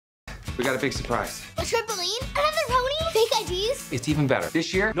We got a big surprise. A trampoline? Another pony? Fake IDs? It's even better.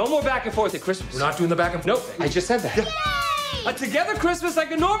 This year, no more back and forth at Christmas. We're not doing the back and forth. Nope, I just said that. Yay! A together Christmas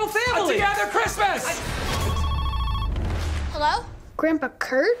like a normal family. A together Christmas! Hello? Grandpa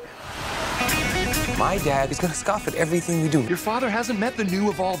Kurt? My dad is gonna scoff at everything we do. Your father hasn't met the new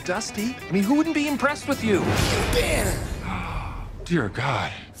evolved Dusty. I mean, who wouldn't be impressed with you? Dear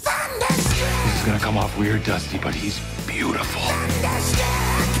God. This is gonna come off weird, Dusty, but he's beautiful.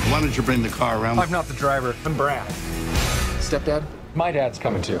 Why don't you bring the car around? I'm not the driver. I'm Brad. Stepdad? My dad's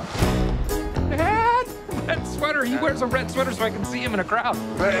coming too. Dad! Red sweater. He wears a red sweater so I can see him in a crowd.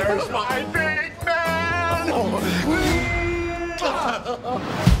 There's my big man!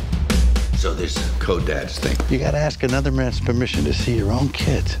 So this co-dads thing. You gotta ask another man's permission to see your own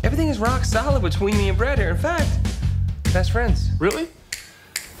kids. Everything is rock solid between me and Brad here. In fact, best friends. Really?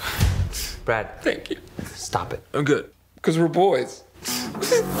 Brad, Thank you. stop it. I'm good. Because we're boys.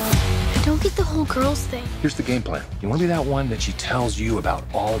 I don't get the whole girls thing. Here's the game plan. You want to be that one that she tells you about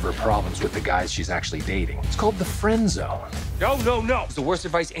all of her problems with the guys she's actually dating. It's called the friend zone. No, no, no. It's the worst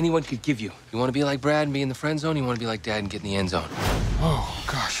advice anyone could give you. You want to be like Brad and be in the friend zone? You want to be like Dad and get in the end zone? Oh,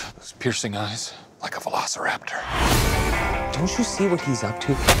 gosh. Those piercing eyes. Like a velociraptor. Don't you see what he's up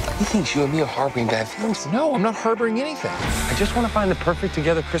to? He thinks you and me are harboring bad feelings. No, I'm not harboring anything. I just want to find the perfect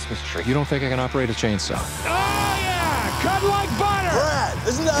together Christmas tree. You don't think I can operate a chainsaw? Oh, yeah! Cut like butter! Brad,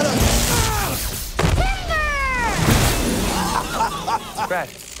 isn't that a... Brad,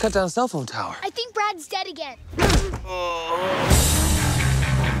 cut down a cell phone tower. I think Brad's dead again.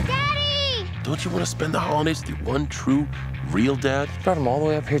 Daddy! Don't you want to spend the holidays with your one true, real dad? Brought him all the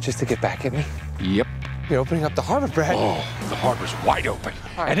way up here just to get back at me. Yep. You're opening up the harbor, Brad. Oh, the harbor's wide open.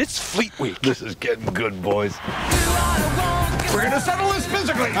 And it's Fleet Week. This is getting good, boys. We're gonna settle this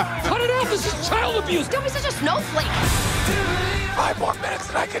physically. Cut it out. This is child abuse. Don't be such a snowflake. 5 more minutes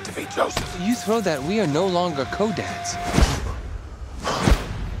and I get to be Joseph. You throw that, we are no longer co-dads.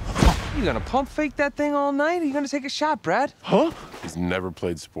 You gonna pump fake that thing all night? Or you gonna take a shot, Brad? Huh? He's never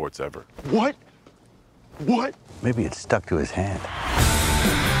played sports ever. What? What? Maybe it's stuck to his hand.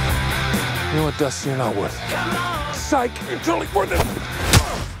 You know what, Dusty? You're not worth it. Psych! It's only worth it.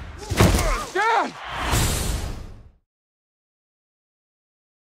 Dad!